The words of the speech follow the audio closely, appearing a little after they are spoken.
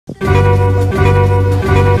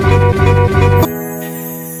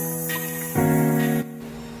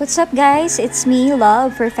What's up, guys? It's me,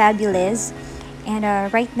 Love for Fabulous, and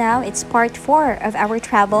right now it's part 4 of our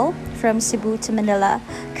travel from Cebu to Manila.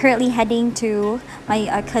 Currently heading to my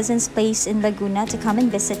cousin's place in Laguna to come and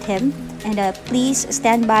visit him. And please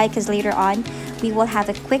stand by because later on we will have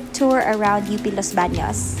a quick tour around UP Los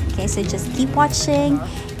Baños. Okay, so just keep watching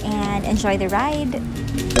and enjoy the ride.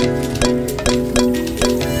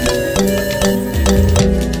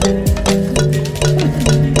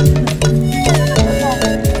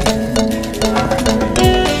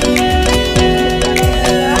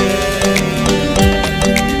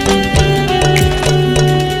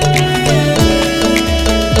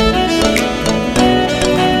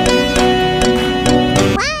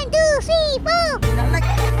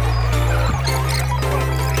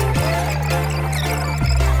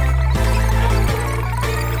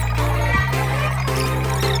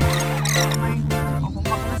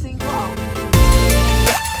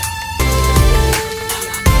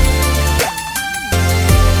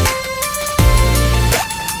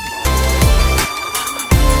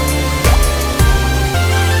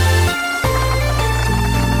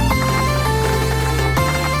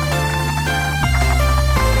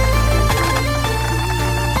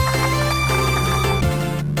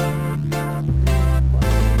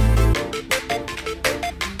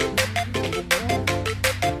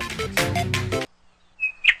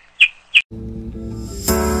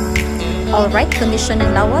 Alright, commission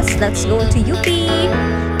and lawas, let's go to UP!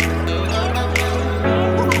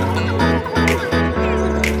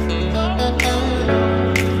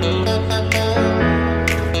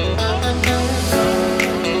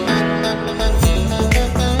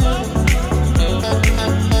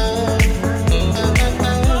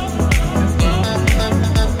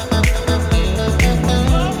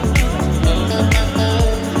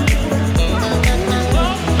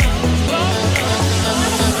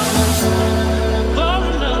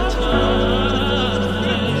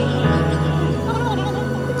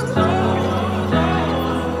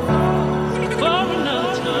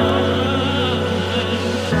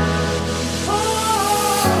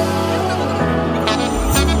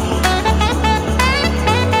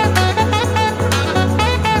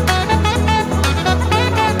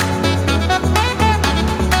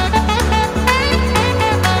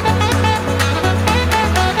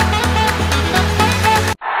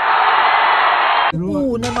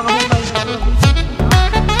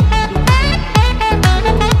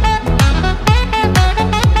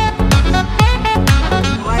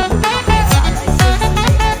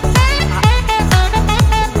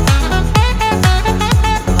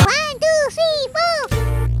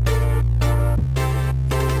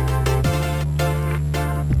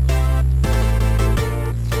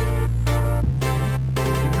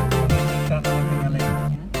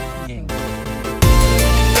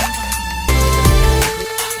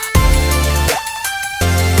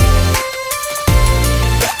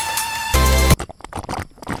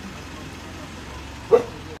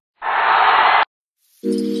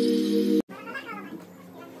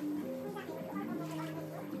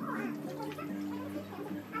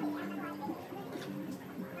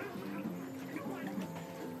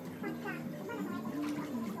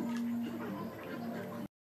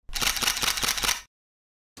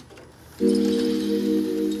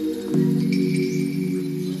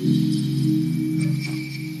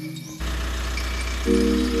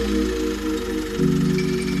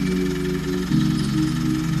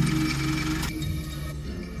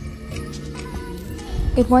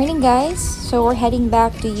 Good morning, guys. So we're heading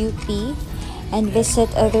back to UP and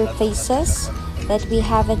visit other places that we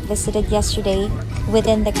haven't visited yesterday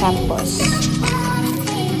within the campus.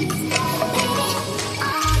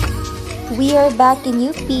 We are back in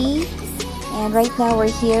UP and right now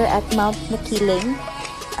we're here at Mount Makiling,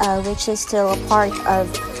 which is still a part of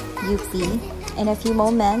UP. In a few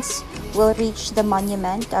moments, we'll reach the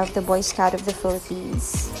monument of the Boy Scout of the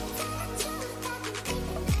Philippines.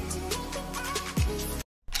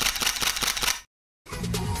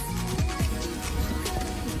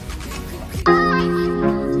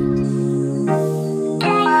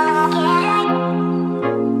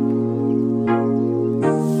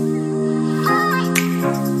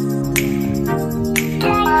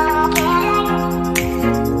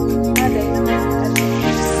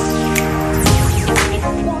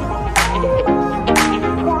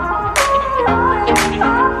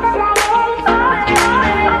 Oh,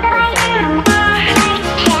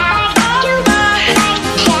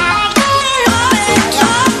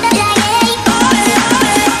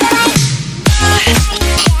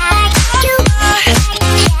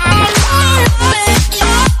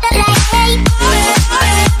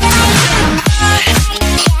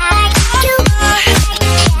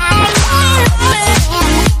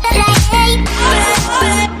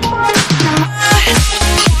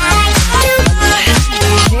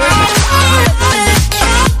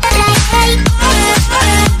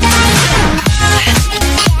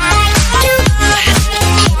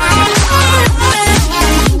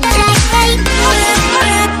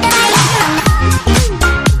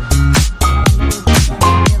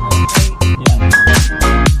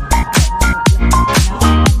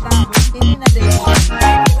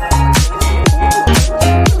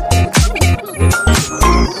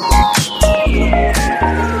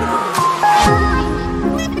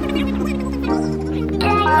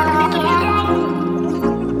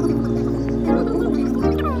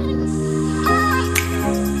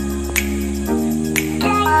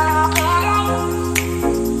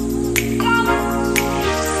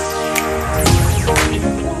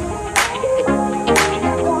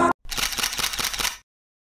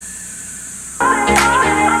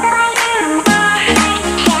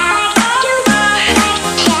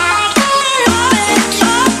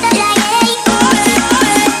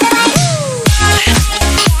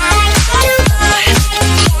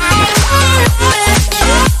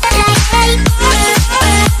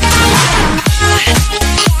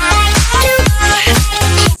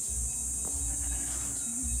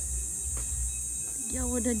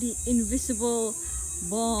 the invisible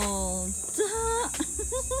ball.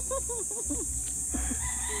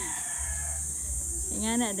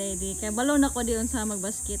 Nga na, daddy. Kaya balon ako diyon sa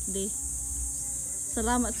magbasket di.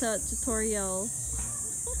 Salamat sa tutorial.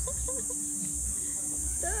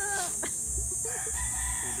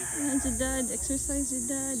 Yan si dad. Exercise si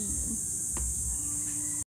dad.